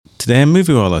Today on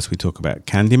Movie Wallahs, we talk about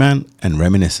Candyman and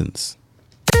Reminiscence.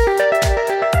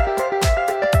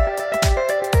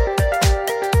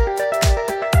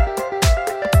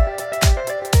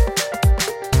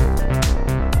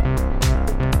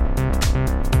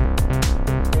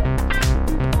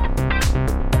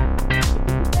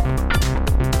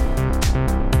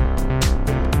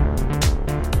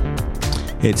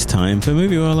 It's time for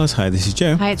Movie Wallahs. Hi, this is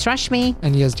Joe. Hi, it's Rashmi.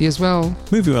 And Yazdi as well.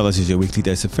 Movie Wallahs is your weekly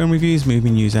dose of film reviews,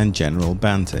 movie news and general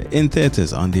banter. In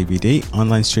theatres, on DVD,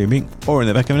 online streaming, or in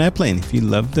the back of an airplane. If you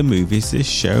love the movies, this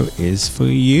show is for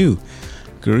you.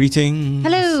 Greetings.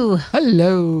 Hello.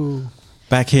 Hello.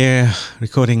 Back here,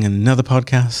 recording another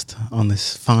podcast on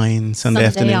this fine Sunday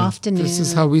afternoon. This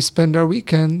is how we spend our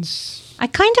weekends. I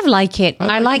kind of like it.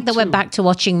 I like that too. we're back to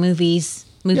watching movies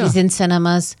in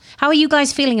cinemas. How are you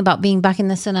guys feeling about being back in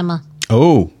the cinema?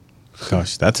 Oh,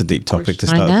 gosh, that's a deep topic to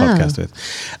start a podcast with.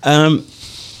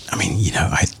 I mean, you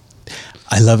know,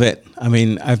 I love it. I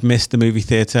mean, I've missed the movie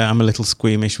theatre. I'm a little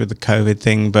squeamish with the COVID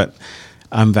thing, but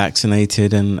I'm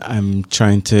vaccinated and I'm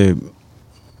trying to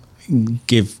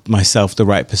give myself the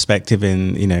right perspective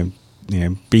in, you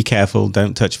know, be careful,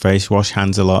 don't touch face, wash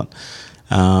hands a lot.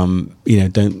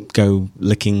 Don't go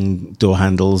licking door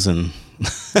handles and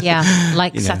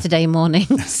like Saturday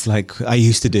mornings, like I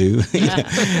used to do.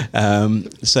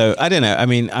 So I don't know. I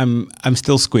mean, I'm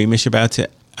still squeamish about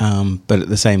it, but at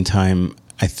the same time,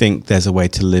 I think there's a way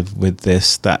to live with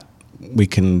this that we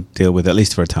can deal with at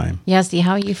least for a time. Yazdi,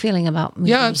 how are you feeling about movies?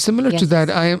 Yeah, similar to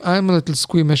that. I'm a little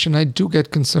squeamish, and I do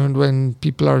get concerned when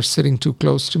people are sitting too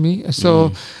close to me.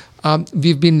 So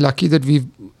we've been lucky that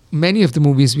many of the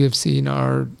movies we have seen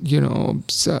are,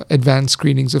 advanced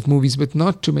screenings of movies with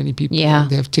not too many people. Yeah.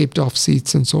 They have taped off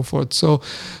seats and so forth. So,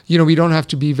 we don't have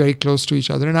to be very close to each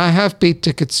other. And I have paid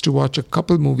tickets to watch a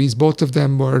couple movies. Both of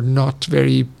them were not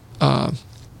very,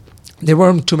 there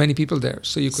weren't too many people there.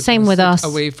 So you could Same with us.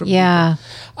 away from people.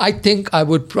 I think I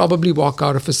would probably walk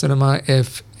out of a cinema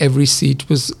if every seat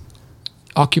was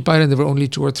occupied and there were only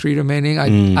 2 or 3 remaining.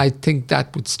 I think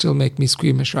that would still make me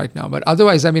squeamish right now. But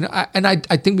otherwise, I mean,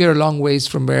 I think we are a long ways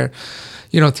from where,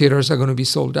 theaters are going to be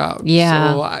sold out.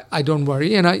 Yeah. So I don't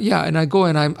worry. And I go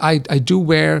and I do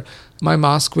wear my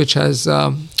mask, which has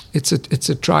it's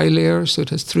a tri-layer, so it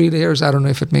has 3 layers. I don't know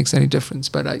if it makes any difference,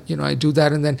 but I do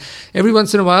that, and then every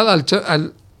once in a while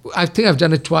I think I've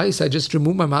done it twice. I just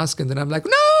remove my mask and then I'm like,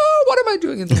 no, what am I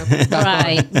doing? And then I put it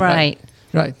back on.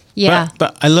 Right. Yeah.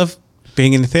 But I love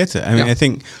being in the theatre. I mean, I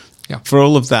think for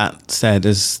all of that said,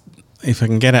 if I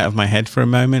can get out of my head for a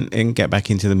moment and get back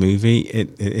into the movie,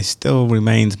 it still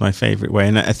remains my favourite way.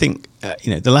 And I think,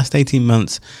 the last 18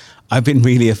 months, I've been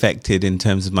really affected in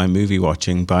terms of my movie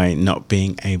watching by not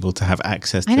being able to have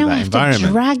access to that environment. I have to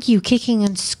drag you kicking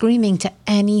and screaming to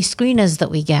any screeners that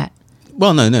we get.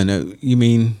 Well, no. You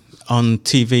mean on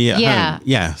TV at home?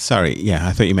 Yeah. Sorry. Yeah,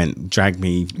 I thought you meant drag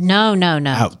me No.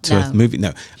 out to a movie.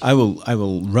 No, I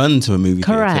will run to a movie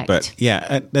theatre. But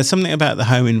there's something about the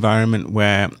home environment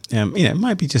where, it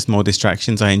might be just more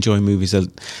distractions. I enjoy movies a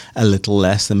little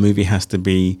less. The movie has to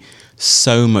be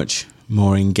so much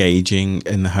more engaging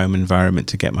in the home environment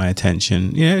to get my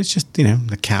attention. It's just,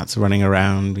 the cats running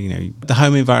around, the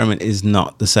home environment is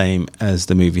not the same as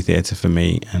the movie theatre for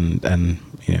me. And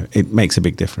it makes a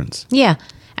big difference. Yeah.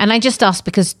 And I just asked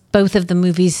because both of the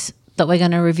movies that we're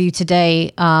going to review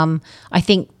today, I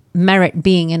think merit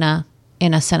being in a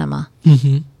cinema.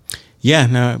 Mm-hmm. Yeah,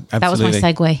 no, absolutely. That was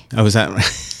my segue. Oh, was that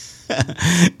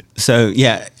right? So,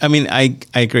 yeah, I mean, I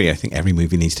agree. I think every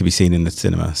movie needs to be seen in the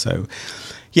cinema. So,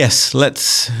 yes,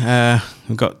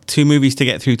 we've got 2 movies to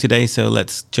get through today. So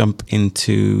let's jump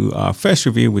into our first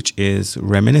review, which is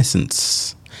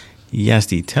Reminiscence.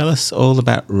 Yazdi, tell us all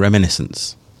about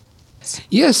Reminiscence.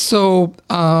 Yes, so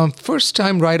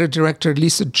first-time writer-director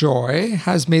Lisa Joy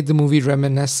has made the movie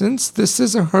Reminiscence. This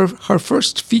is her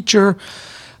first feature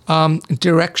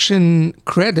direction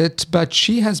credit, but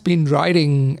she has been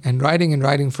writing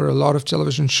for a lot of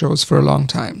television shows for a long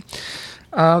time.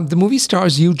 The movie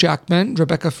stars Hugh Jackman,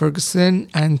 Rebecca Ferguson,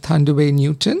 and Thandiwe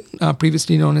Newton,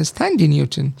 previously known as Thandie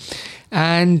Newton.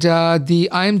 And the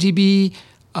IMDb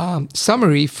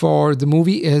summary for the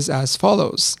movie is as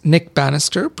follows. Nick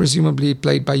Bannister, presumably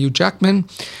played by Hugh Jackman,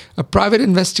 a private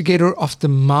investigator of the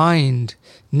mind,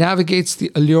 navigates the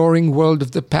alluring world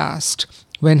of the past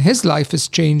when his life is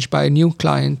changed by a new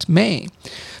client, May.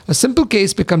 A simple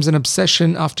case becomes an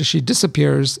obsession after she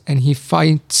disappears, and he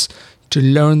fights to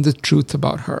learn the truth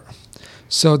about her.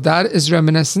 So that is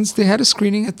Reminiscence. They had a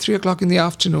screening at 3:00 in the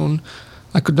afternoon.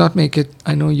 I could not make it.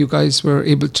 I know you guys were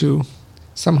able to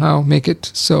somehow make it.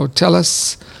 So tell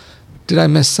us, did I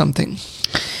miss something?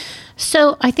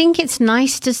 So I think it's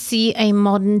nice to see a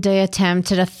modern day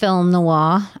attempt at a film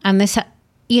noir. And this,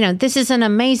 this is an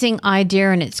amazing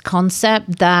idea in its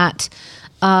concept that,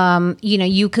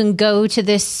 you can go to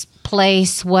this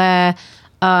place where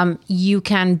you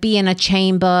can be in a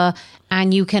chamber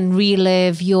and you can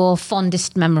relive your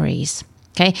fondest memories.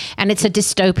 Okay. And it's a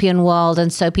dystopian world.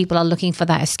 And so people are looking for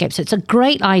that escape. So it's a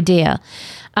great idea.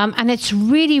 And it's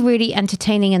really, really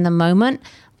entertaining in the moment,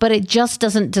 but it just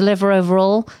doesn't deliver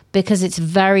overall because it's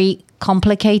very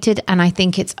complicated. And I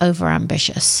think it's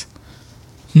overambitious.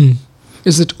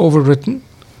 Is it overwritten?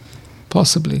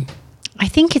 Possibly. I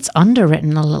think it's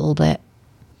underwritten a little bit.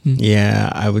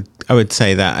 Yeah, I would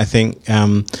say that. I think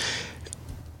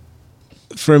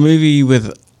for a movie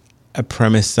with a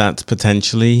premise that's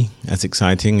potentially as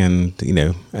exciting and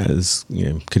as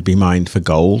could be mined for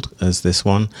gold as this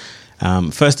one.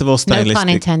 First of all, stylistic. No pun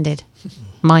intended.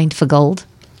 Mined for gold.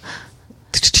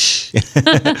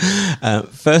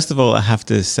 First of all, I have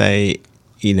to say,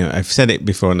 I've said it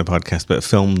before on the podcast, but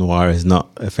film noir is not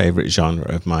a favorite genre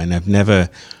of mine. I've never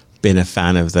been a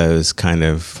fan of those kind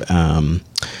of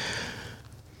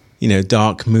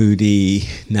dark, moody,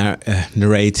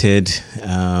 narrated,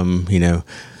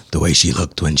 the way she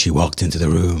looked when she walked into the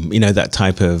room, that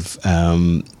type of,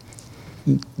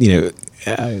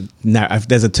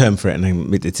 there's a term for it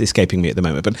and it's escaping me at the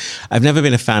moment, but I've never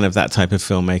been a fan of that type of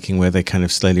filmmaking where they kind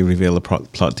of slowly reveal the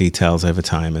plot details over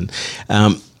time. And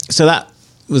so it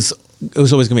was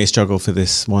always going to be a struggle for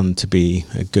this one to be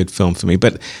a good film for me.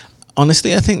 But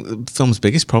honestly, I think the film's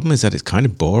biggest problem is that it's kind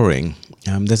of boring.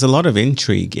 There's a lot of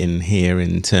intrigue in here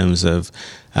in terms of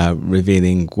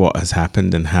revealing what has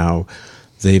happened and how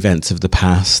the events of the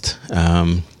past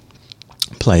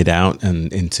played out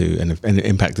and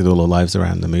impacted all our lives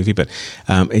around the movie. But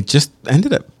it just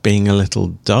ended up being a little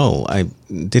dull. I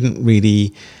didn't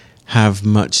really have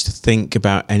much to think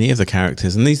about any of the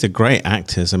characters. And these are great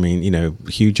actors. I mean,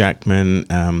 Hugh Jackman,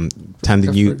 Tandy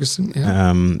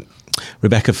Newton,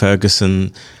 Rebecca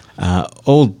Ferguson,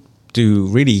 all do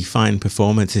really fine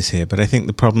performances here. But I think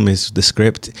the problem is the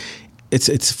script. It's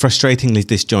frustratingly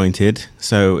disjointed,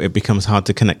 so it becomes hard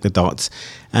to connect the dots.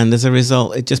 And as a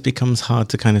result, it just becomes hard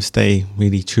to kind of stay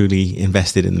really, truly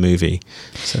invested in the movie.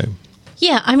 So...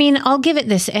 Yeah, I mean, I'll give it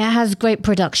this. It has great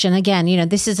production. Again,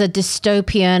 this is a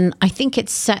dystopian. I think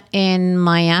it's set in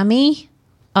Miami,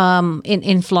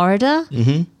 in Florida.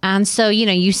 Mm-hmm. And so,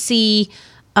 you see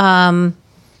a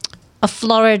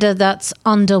Florida that's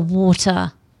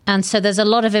underwater. And so there's a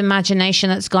lot of imagination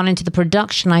that's gone into the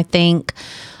production, I think,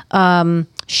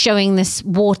 showing this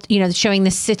water, showing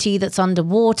this city that's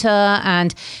underwater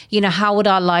and, how would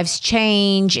our lives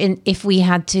change if we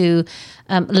had to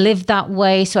live that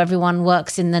way. So everyone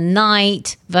works in the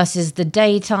night versus the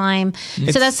daytime.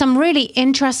 So there's some really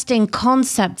interesting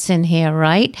concepts in here,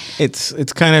 right? It's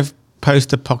kind of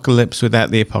post-apocalypse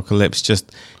without the apocalypse.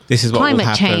 Just this is what climate will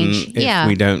happen change. if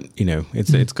we don't.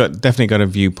 It's definitely got a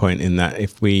viewpoint in that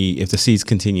if the seas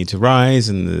continue to rise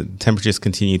and the temperatures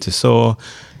continue to soar,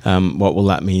 what will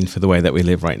that mean for the way that we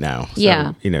live right now?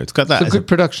 So, it's got that. It's a good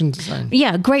production design.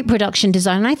 Yeah, great production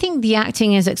design. And I think the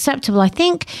acting is acceptable. I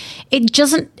think it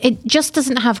just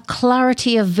doesn't have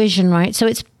clarity of vision, right? So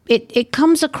it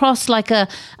comes across like a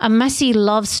messy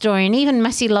love story, and even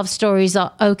messy love stories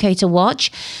are okay to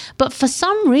watch. But for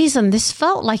some reason, this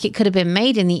felt like it could have been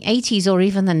made in the 80s or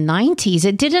even the 90s.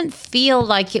 It didn't feel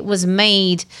like it was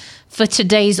made for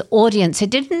today's audience. It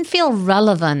didn't feel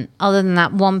relevant other than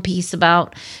that one piece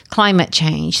about climate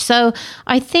change. So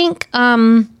I think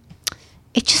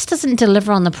it just doesn't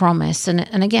deliver on the promise.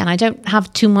 And again, I don't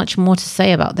have too much more to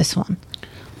say about this one.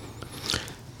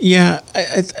 Yeah,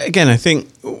 I think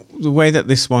the way that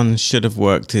this one should have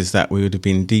worked is that we would have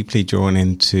been deeply drawn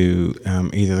into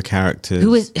either the characters.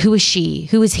 Who is she?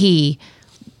 Who is he?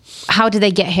 How did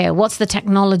they get here? What's the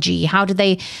technology? How do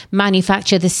they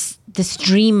manufacture this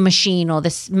dream machine or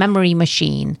this memory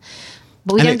machine?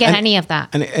 But we don't get any of that.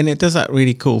 And it does that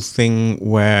really cool thing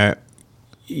where,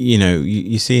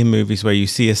 you see in movies where you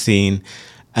see a scene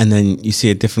and then you see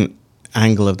a different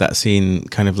angle of that scene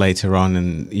kind of later on,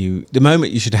 and the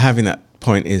moment you should have in that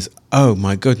point is, oh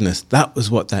my goodness, that was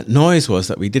what that noise was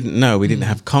that we didn't know, we didn't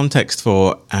have context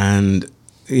for, and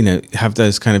have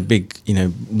those kind of big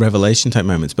revelation type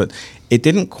moments. But it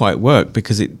didn't quite work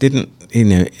because it didn't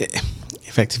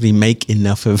effectively make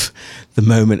enough of the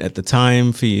moment at the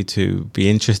time for you to be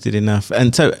interested enough.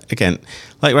 And so again,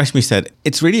 like Rashmi said,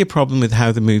 it's really a problem with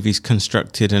how the movie's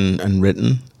constructed and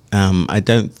written. I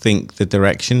don't think the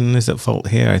direction is at fault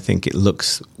here. I think it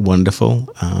looks wonderful.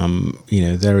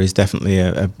 There is definitely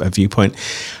a viewpoint.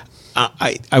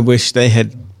 I wish they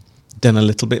had done a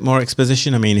little bit more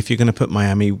exposition. I mean, if you're going to put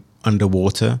Miami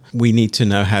underwater. We need to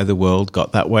know how the world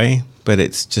got that way, but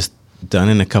it's just done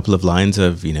in a couple of lines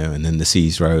of, and then the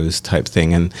seas rose type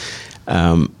thing. And,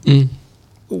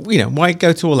 why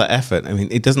go to all that effort? I mean,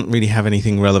 it doesn't really have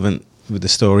anything relevant with the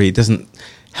story. It doesn't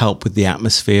help with the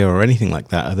atmosphere or anything like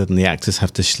that, other than the actors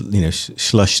have to,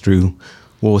 slush through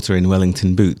water in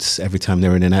Wellington boots every time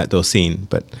they're in an outdoor scene.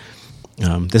 But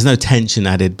there's no tension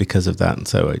added because of that. And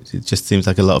so it just seems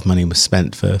like a lot of money was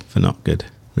spent for not good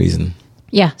reason.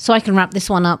 Yeah, so I can wrap this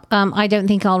one up. I don't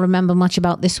think I'll remember much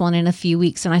about this one in a few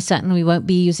weeks, and I certainly won't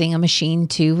be using a machine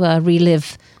to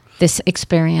relive this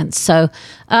experience. So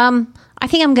I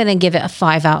think I'm going to give it a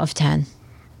 5 out of 10.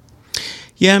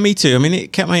 Yeah, me too. I mean,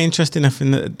 it kept my interest enough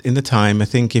in the time. I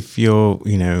think if you're,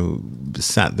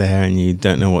 sat there and you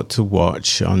don't know what to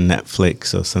watch on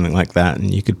Netflix or something like that,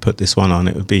 and you could put this one on,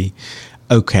 it would be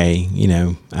okay,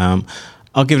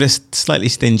 I'll give it a slightly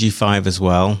stingy 5 as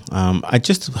well. I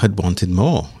just had wanted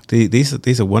more.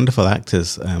 These are wonderful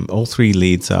actors. All 3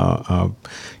 leads are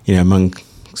among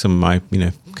some of my,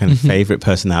 kind of favorite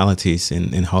personalities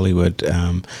in Hollywood.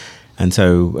 And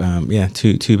so,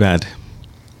 too bad.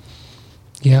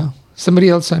 Yeah. Somebody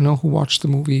else I know who watched the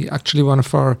movie, actually one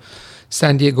of our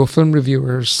San Diego film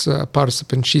reviewers,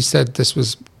 participant, she said this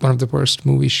was one of the worst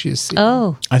movies she has seen.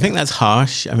 Oh. I think that's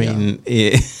harsh. I mean,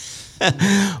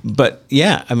 but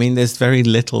yeah, I mean, there's very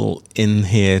little in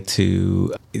here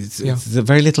there's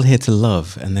very little here to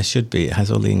love, and there should be. It has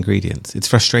all the ingredients. It's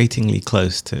frustratingly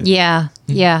close to. Yeah,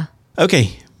 yeah.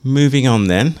 Okay, moving on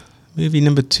then. Movie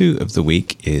number 2 of the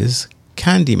week is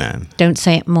Candyman. Don't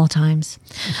say it more times.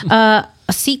 A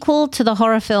sequel to the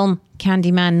horror film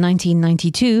Candyman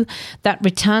 1992 that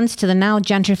returns to the now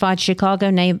gentrified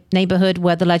Chicago neighborhood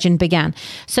where the legend began.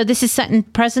 So this is set in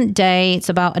present day. It's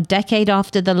about a decade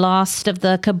after the last of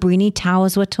the Cabrini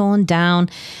Towers were torn down.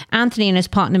 Anthony and his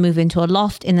partner move into a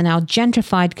loft in the now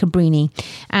gentrified Cabrini,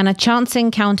 and a chance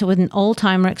encounter with an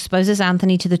old-timer exposes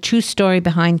Anthony to the true story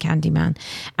behind Candyman.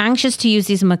 Anxious to use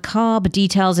these macabre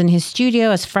details in his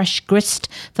studio as fresh grist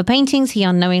for paintings, he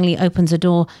unknowingly opens a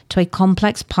door to a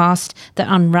complex past that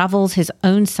unravels his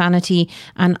own sanity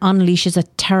and unleashes a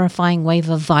terrifying wave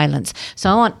of violence. So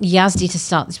I want Yazdi to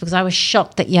start this because I was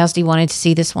shocked that Yazdi wanted to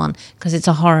see this one because it's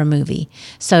a horror movie.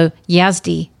 So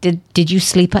Yazdi, did you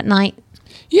sleep at night?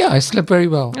 Yeah, I slept very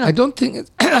well. Oh. I don't think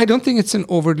it's an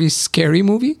overly scary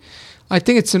movie. I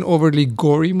think it's an overly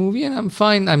gory movie, and I'm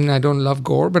fine. I mean, I don't love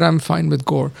gore, but I'm fine with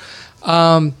gore.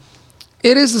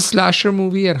 It is a slasher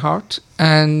movie at heart,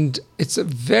 and it's a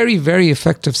very, very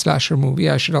effective slasher movie,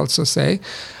 I should also say.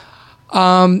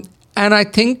 And I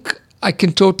think I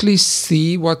can totally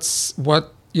see what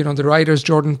the writers,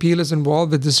 Jordan Peele is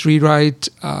involved with this rewrite.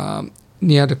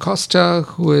 Nia DaCosta,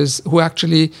 who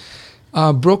actually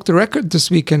broke the record this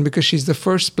weekend because she's the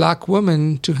first Black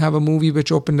woman to have a movie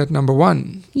which opened at number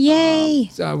 1. Yay!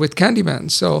 With Candyman.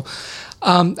 So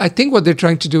I think what they're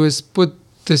trying to do is put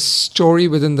this story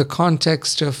within the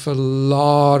context of a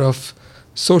lot of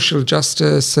social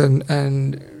justice and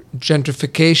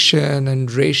gentrification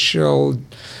and racial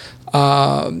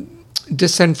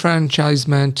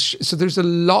disenfranchisement. So there's a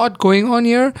lot going on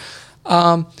here.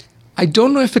 I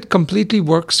don't know if it completely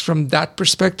works from that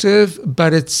perspective,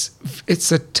 but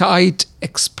it's a tight,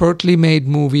 expertly made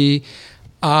movie.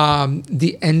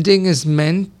 The ending is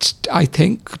meant, I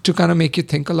think, to kind of make you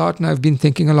think a lot, and I've been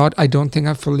thinking a lot. I don't think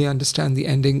I fully understand the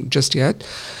ending just yet.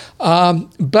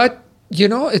 But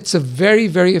it's a very,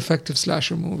 very effective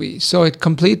slasher movie. So it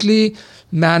completely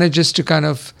manages to kind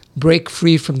of break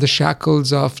free from the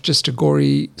shackles of just a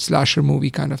gory slasher movie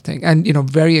kind of thing. And,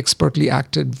 very expertly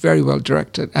acted, very well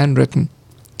directed and written.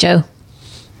 Joe?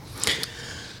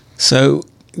 So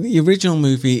the original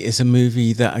movie is a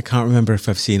movie that I can't remember if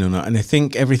I've seen or not. And I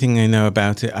think everything I know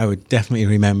about it, I would definitely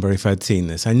remember if I'd seen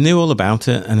this. I knew all about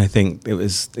it, and I think it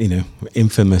was,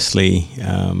 infamously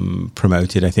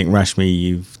promoted. I think, Rashmi,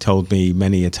 you've told me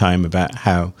many a time about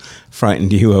how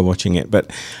frightened you were watching it.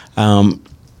 But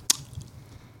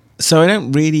so I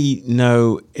don't really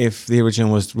know if the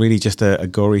original was really just a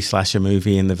gory slasher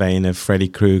movie in the vein of Freddy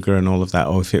Krueger and all of that,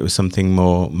 or if it was something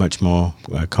much more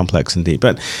complex and deep.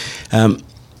 But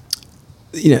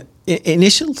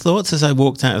initial thoughts as I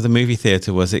walked out of the movie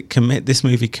theater was this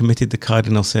movie committed the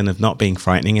cardinal sin of not being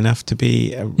frightening enough to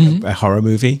be a horror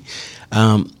movie.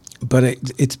 But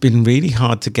it's been really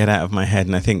hard to get out of my head.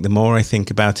 And I think the more I think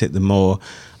about it, the more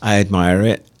I admire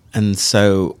it. And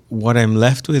so what I'm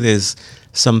left with is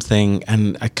something,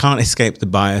 and I can't escape the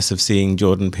bias of seeing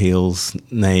Jordan Peele's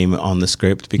name on the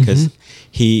script because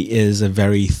he is a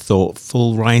very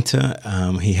thoughtful writer.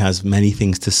 He has many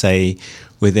things to say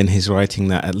within his writing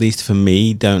that, at least for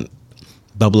me, don't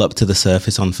bubble up to the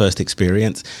surface on first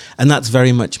experience. And that's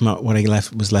very much what I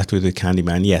was left with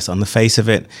Candyman. Yes, on the face of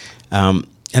it.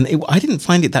 I didn't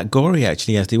find it that gory,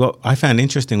 actually, Yazdi. What I found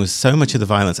interesting was so much of the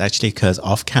violence actually occurs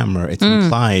off camera. It's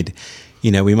implied.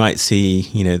 We might see,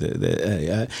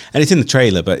 and it's in the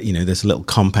trailer, but, there's a little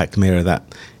compact mirror that,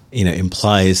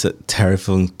 implies that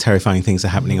terrifying things are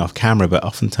happening off camera, but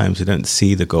oftentimes we don't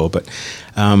see the gore. But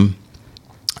I'm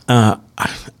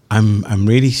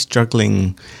really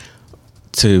struggling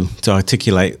to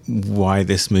articulate why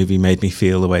this movie made me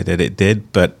feel the way that it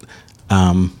did, but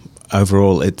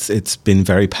overall, it's been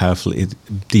very powerful,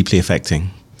 deeply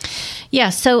affecting.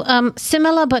 Yeah, so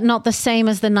similar but not the same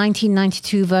as the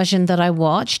 1992 version that I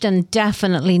watched, and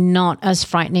definitely not as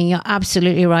frightening. You're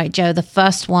absolutely right, Joe. The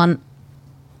first one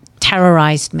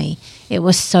terrorized me. It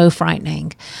was so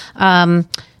frightening.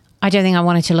 I don't think I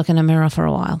wanted to look in a mirror for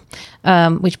a while,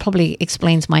 which probably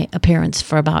explains my appearance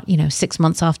for about 6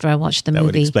 months after I watched the movie. That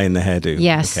would explain the hairdo.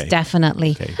 Yes, okay.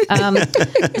 Definitely. Okay.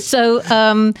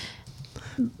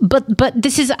 But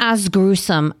this is as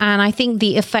gruesome, and I think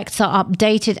the effects are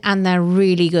updated and they're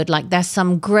really good. Like, there's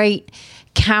some great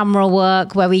camera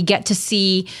work where we get to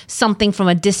see something from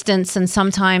a distance, and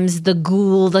sometimes the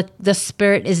ghoul, the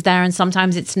spirit is there, and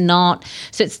sometimes it's not.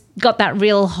 So it's got that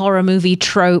real horror movie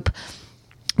trope,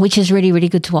 which is really, really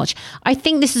good to watch. I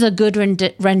think this is a good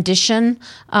rendition.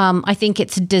 I think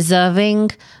it's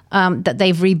deserving that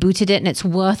they've rebooted it, and it's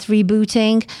worth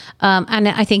rebooting. And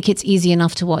I think it's easy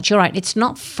enough to watch. You're right. It's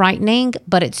not frightening,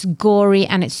 but it's gory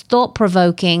and it's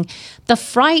thought-provoking. The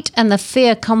fright and the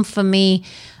fear come for me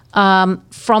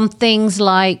from things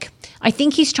like, I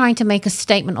think he's trying to make a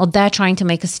statement, or they're trying to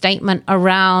make a statement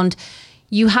around,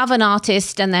 you have an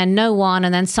artist and then no one,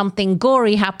 and then something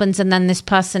gory happens, and then this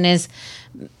person is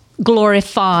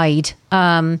glorified.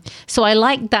 So I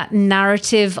like that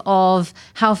narrative of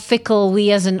how fickle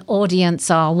we as an audience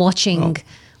are watching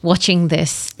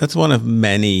this. That's one of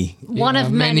many. One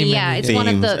of many. Yeah, it's one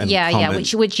of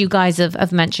the which you guys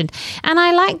have mentioned, and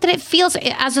I like that it feels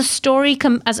as a story.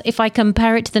 As if I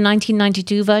compare it to the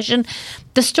 1992 version,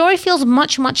 the story feels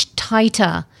much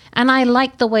tighter. And I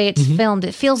like the way it's filmed.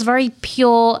 It feels very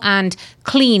pure and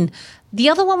clean. The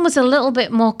other one was a little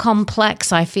bit more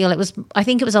complex, I feel. I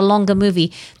think it was a longer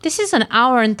movie. This is an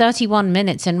hour and 31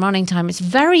 minutes in running time. It's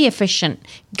very efficient.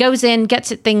 Goes in,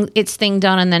 gets its thing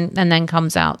done, and then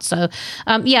comes out. So,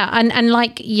 and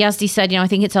like Yazdi said, I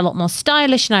think it's a lot more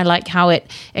stylish, and I like how it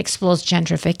explores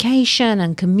gentrification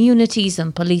and communities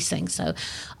and policing. So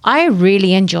I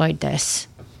really enjoyed this.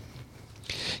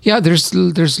 Yeah,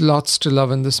 there's lots to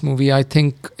love in this movie. I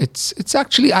think it's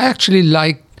actually, I actually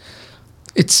like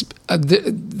it's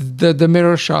the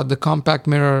mirror shot, the compact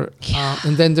mirror,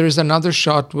 and then there's another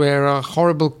shot where a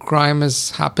horrible crime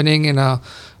is happening in a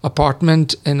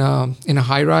apartment in a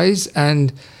high rise,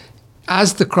 and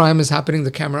as the crime is happening,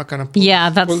 the camera kind of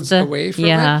pulls away from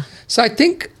it. So I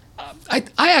think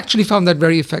I actually found that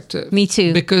very effective. Me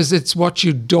too. Because it's what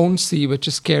you don't see, which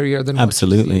is scarier than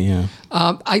absolutely,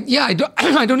 what you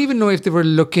see. I don't even know if they were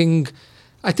looking.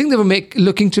 I think they were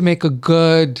looking to make a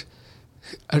good,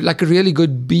 like a really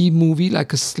good B movie,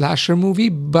 like a slasher movie,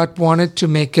 but wanted to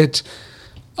make it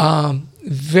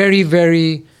very,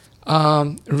 very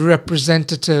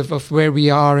representative of where we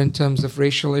are in terms of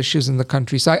racial issues in the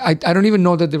country. So I don't even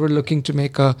know that they were looking to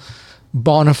make a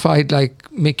bona fide,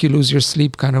 like, make you lose your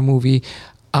sleep kind of movie.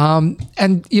 And,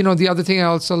 the other thing I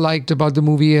also liked about the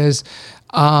movie is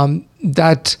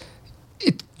that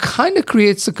it kind of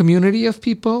creates a community of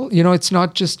people. It's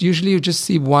not just, usually you just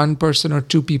see one person or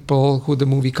two people who the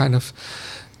movie kind of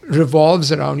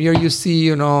revolves around. Here you see,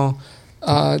 her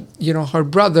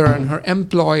brother and her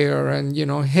employer and,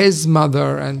 his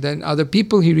mother, and then other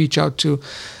people he reached out to.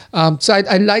 So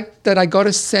I like that I got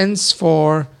a sense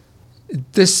for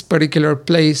this particular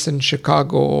place in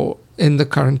Chicago in the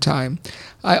current time.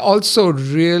 I also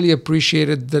really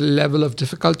appreciated the level of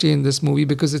difficulty in this movie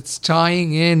because it's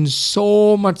tying in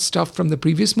so much stuff from the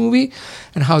previous movie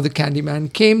and how the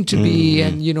Candyman came to be,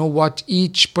 and what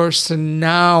each person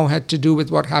now had to do with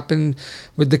what happened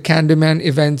with the Candyman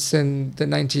events in the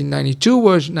 1992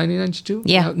 version. 1992?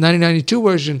 Yeah. 1992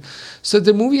 version. So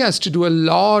the movie has to do a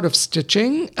lot of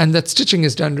stitching, and that stitching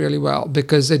is done really well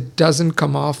because it doesn't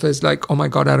come off as like, oh my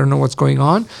God, I don't know what's going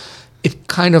on. It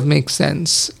kind of makes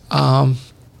sense. I'm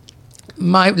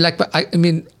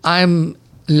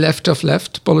left of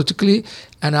left politically,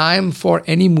 and I'm for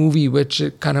any movie which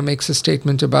kind of makes a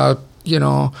statement about,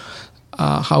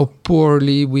 how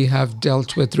poorly we have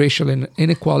dealt with racial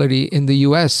inequality in the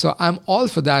US. So I'm all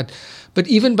for that. But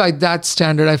even by that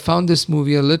standard, I found this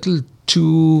movie a little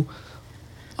too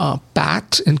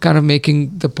pat in kind of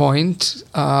making the point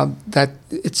that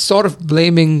it's sort of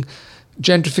blaming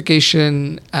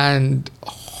gentrification and,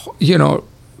 you know,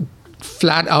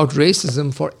 flat out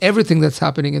racism for everything that's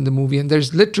happening in the movie. And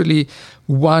there's literally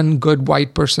one good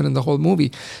white person in the whole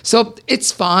movie. So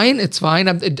it's fine. It's fine.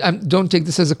 I don't take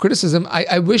this as a criticism.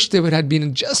 I wish they would have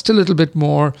been just a little bit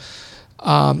more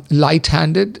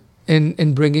light-handed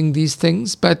in bringing these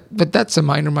things. But that's a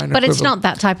minor But quibble. it's not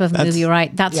that type of movie,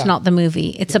 right? That's not the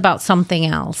movie. It's about something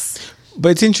else. But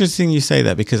it's interesting you say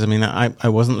that, because I mean, I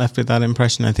wasn't left with that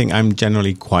impression. I think I'm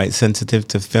generally quite sensitive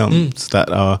to films that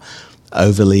are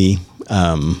overly,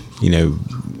 you know,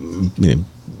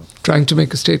 Trying to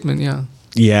make a statement,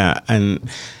 yeah. And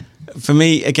for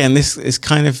me, again, this is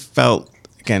kind of felt,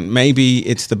 again, maybe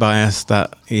it's the bias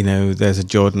that, you know, there's a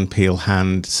Jordan Peele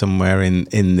hand somewhere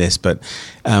in this, but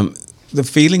the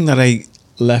feeling that I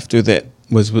left with it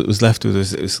was it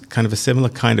was kind of a similar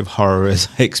kind of horror as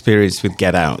I experienced with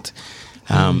Get Out.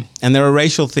 And there are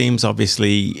racial themes,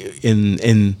 obviously,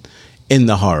 in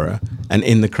the horror and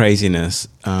in the craziness,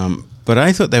 but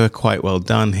I thought they were quite well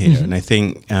done here. And I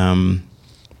think,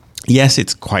 yes,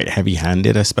 it's quite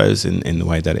heavy-handed, I suppose, in the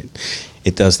way that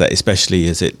it does that, especially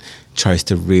as it tries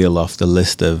to reel off the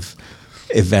list of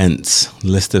events,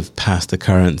 list of past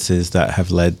occurrences that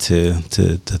have led to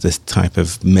this type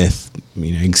of myth,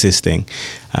 you know, existing.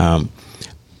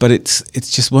 But it's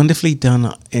just wonderfully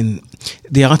done in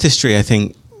the artistry, I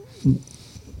think,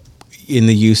 in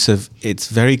the use of, it's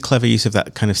very clever use of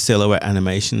that kind of silhouette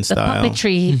animation style. The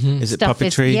puppetry Is it stuff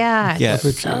puppetry?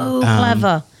 It's so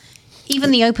clever.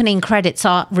 Even the opening credits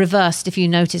are reversed, if you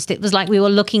noticed. It was like we were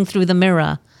looking through the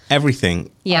mirror.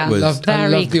 Everything was I loved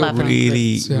very the clever.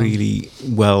 really, credits, yeah. really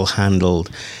well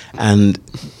handled. And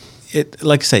it,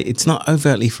 like I say, it's not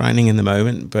overtly frightening in the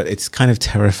moment, but it's kind of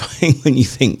terrifying when you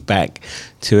think back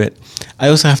to it. I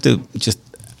also have to just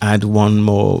add one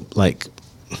more like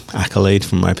accolade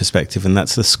from my perspective, and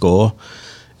that's the score,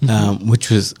 which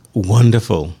was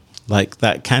wonderful. Like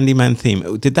that Candyman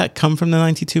theme, did that come from the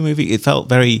 92 movie? It felt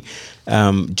very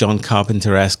John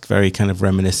Carpenter-esque, very kind of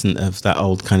reminiscent of that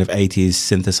old kind of 80s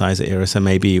synthesizer era, so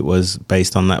maybe it was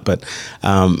based on that. But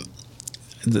I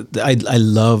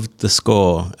loved the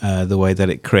score, the way that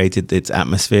it created its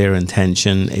atmosphere and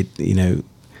tension. It, you know.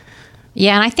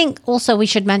 Yeah, and I think also we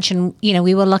should mention, you know,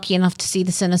 we were lucky enough to see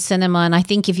this in a cinema, and I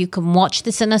think if you can watch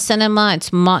this in a cinema,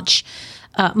 it's much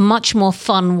more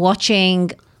fun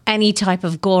watching any type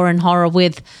of gore and horror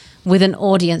with an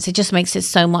audience. It just makes it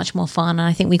so much more fun, and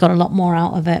I think we got a lot more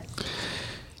out of it.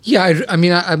 Yeah, I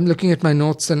mean, I'm looking at my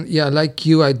notes, and yeah, like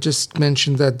you, I just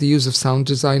mentioned that the use of sound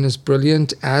design is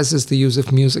brilliant, as is the use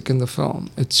of music in the film.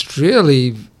 It's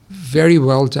really very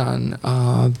well done.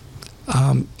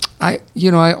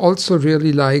 I also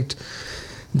really liked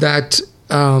that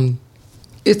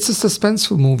it's a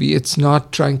suspenseful movie. It's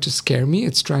not trying to scare me.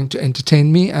 It's trying to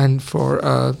entertain me, and for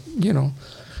a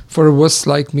wuss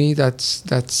like me, that's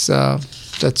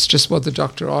just what the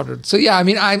doctor ordered. So yeah, I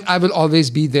mean, I will always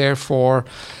be there for,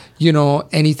 you know,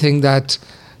 anything that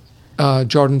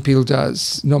Jordan Peele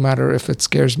does, no matter if it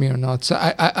scares me or not. So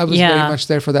I was very much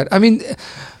there for that. I mean,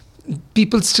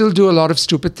 people still do a lot of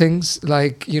stupid things,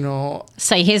 like, you know,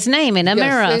 say his name in a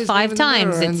mirror 5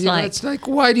 times. It's like,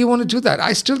 why do you want to do that?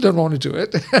 I still don't want to do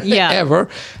it. Ever.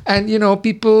 And you know,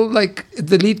 people like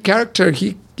the lead character,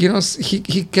 he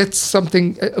gets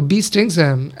something, a bee stings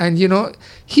him, and you know,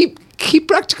 he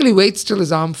practically waits till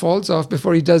his arm falls off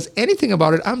before he does anything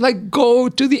about it. I'm like, go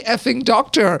to the effing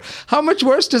doctor. How much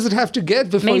worse does it have to get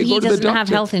before you go to the doctor? Maybe he doesn't have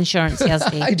health insurance,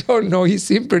 Yazdi. I don't know. He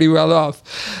seemed pretty well off.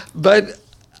 But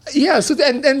yeah, so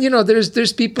and you know,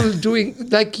 there's people doing,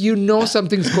 like, you know,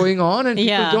 something's going on, and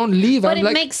people don't leave. But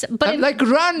I'm like,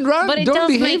 run, but it don't does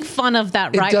behave. make fun of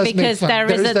that, right? It does because make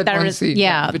fun. There is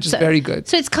scene, which is very good.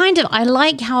 So it's kind of, I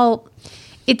like how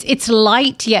it's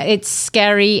light, it's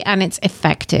scary, and it's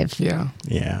effective.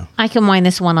 Yeah. I can wind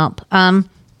this one up.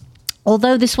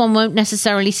 Although this one won't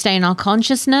necessarily stay in our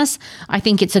consciousness, I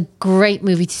think it's a great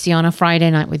movie to see on a Friday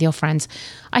night with your friends.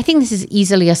 I think this is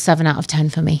easily a 7 out of 10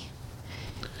 for me.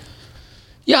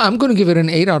 Yeah, I'm going to give it an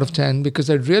 8 out of 10 because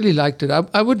I really liked it.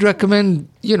 I would recommend,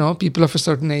 you know, people of a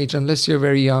certain age, unless you're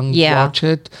very young, watch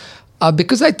it.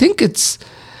 Because I think it's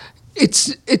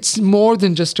more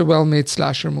than just a well-made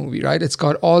slasher movie, right? It's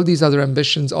got all these other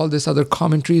ambitions, all this other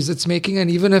commentaries it's making.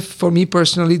 And even if, for me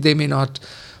personally, they may not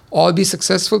all be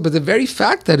successful, but the very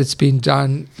fact that it's been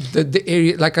done, the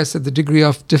area, like I said, the degree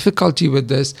of difficulty with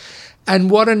this,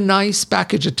 and what a nice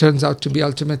package it turns out to be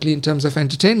ultimately in terms of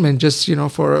entertainment, just, you know,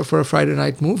 for a Friday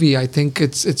night movie. I think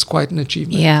it's quite an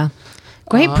achievement. Yeah.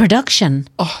 Great production.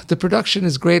 Oh, the production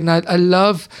is great. And I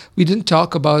love, we didn't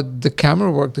talk about the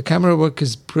camera work. The camera work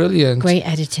is brilliant. Great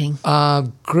editing.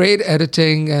 Great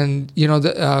editing. And, you know,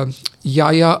 the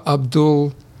Yahya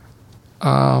Abdul...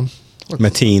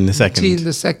 Mateen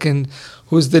the second,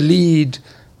 who's the lead,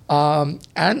 and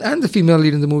the female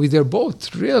lead in the movie. They're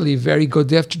both really very good.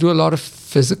 They have to do a lot of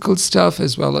physical stuff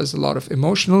as well as a lot of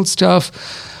emotional stuff.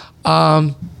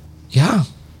 I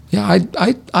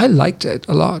liked it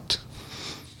a lot.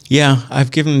 Yeah,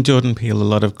 I've given Jordan Peele a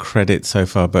lot of credit so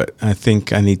far, but I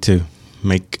think I need to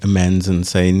make amends and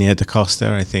say Nia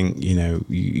DaCosta. I think, you know,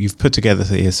 you've put together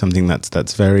here something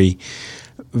that's very,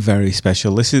 very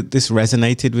special. This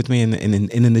resonated with me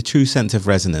in the true sense of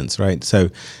resonance, right? So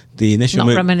the initial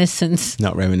not reminiscence,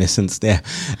 yeah.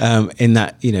 In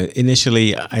that, you know,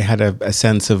 initially I had a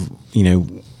sense of, you know,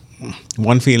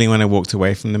 one feeling when I walked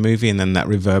away from the movie, and then that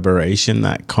reverberation,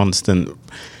 that constant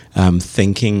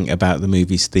thinking about the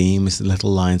movie's themes,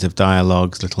 little lines of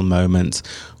dialogues, little moments,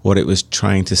 what it was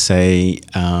trying to say,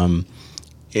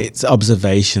 its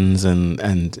observations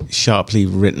and sharply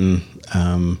written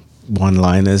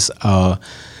one-liners are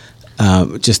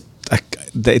just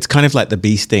it's kind of like the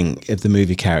bee sting of the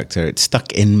movie character. It's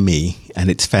stuck in me and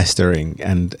it's festering,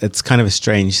 and it's kind of a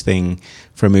strange thing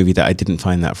for a movie that I didn't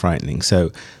find that frightening.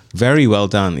 So very well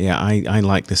done. Yeah, I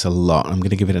like this a lot. I'm going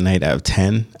to give it an 8 out of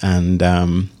 10, and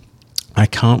I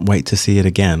can't wait to see it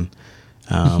again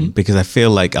because I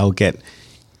feel like I'll get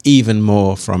even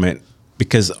more from it,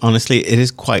 because honestly it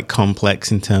is quite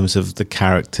complex in terms of the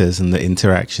characters and the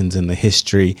interactions and the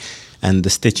history and the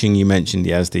stitching you mentioned,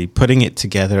 Yazdi. Putting it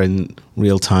together in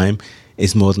real time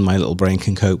is more than my little brain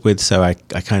can cope with, so I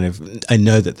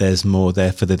know that there's more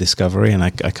there for the discovery, and I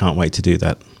can't wait to do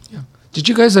that. Yeah. Did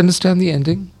you guys understand the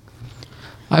ending?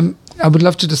 I would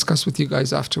love to discuss with you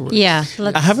guys afterwards. Yeah,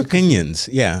 I have opinions.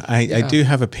 Yeah, I do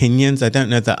have opinions. I don't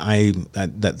know that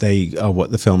that they are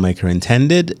what the filmmaker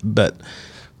intended, but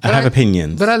I have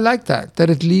opinions. But I like that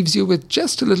it leaves you with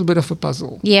just a little bit of a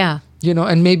puzzle. Yeah. You know,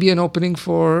 and maybe an opening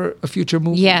for a future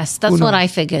movie. Yes, that's what I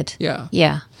figured. Yeah.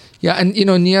 Yeah. Yeah, and you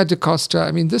know, Nia DaCosta,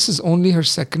 I mean, this is only her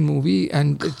second movie,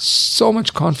 and it's so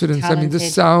much confidence. Talented. I mean,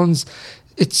 this sounds...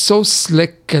 It's so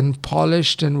slick and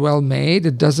polished and well made.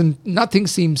 Nothing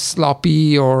seems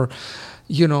sloppy or,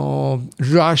 you know,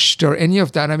 rushed or any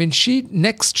of that. I mean,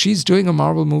 she's doing a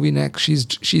Marvel movie next.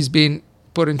 She's been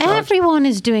put in charge. Everyone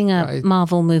is doing a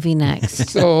Marvel movie next.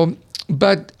 So,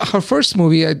 but her first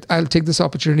movie, I'll take this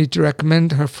opportunity to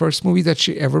recommend her first movie that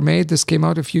she ever made. This came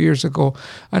out a few years ago.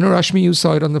 I know, Rashmi, you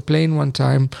saw it on the plane one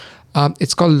time.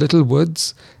 It's called Little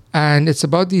Woods. And it's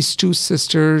about these two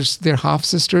sisters. They're half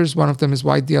sisters. One of them is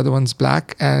white, the other one's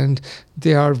black. And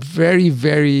they are very,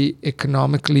 very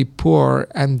economically poor.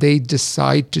 And they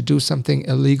decide to do something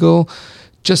illegal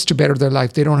just to better their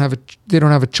life. They don't have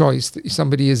a choice.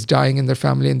 Somebody is dying in their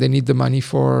family and they need the money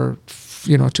for,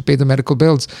 you know, to pay the medical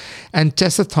bills. And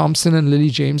Tessa Thompson and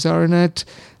Lily James are in it.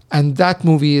 And that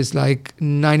movie is like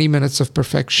 90 minutes of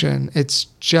perfection. It's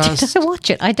just... Did I watch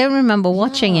it? I don't remember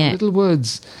watching it. Little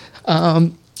Woods.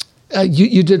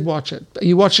 You did watch it.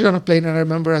 You watched it on a plane, and I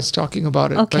remember us talking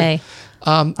about it. Okay.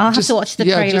 But, I'll have to watch the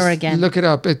trailer again. Look it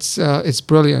up. It's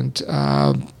brilliant.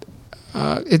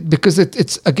 Because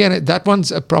it's again, that one's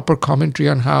a proper commentary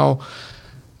on how,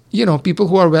 you know, people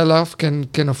who are well off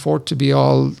can afford to be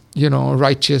all, you know,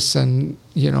 righteous and,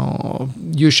 you know,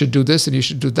 you should do this and you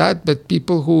should do that. But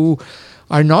people who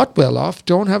are not well off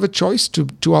don't have a choice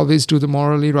to always do the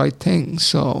morally right thing.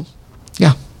 So,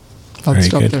 yeah, I'll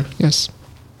stop there. Yes.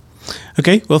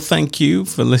 Okay, well, thank you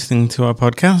for listening to our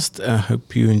podcast. I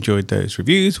hope you enjoyed those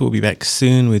reviews. We'll be back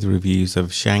soon with reviews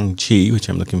of Shang-Chi, which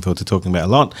I'm looking forward to talking about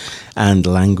a lot, and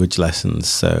language lessons.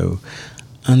 So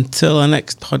until our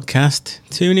next podcast,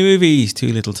 too many movies,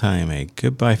 too little time. A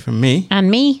goodbye from me. And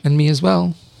me. And me as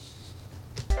well.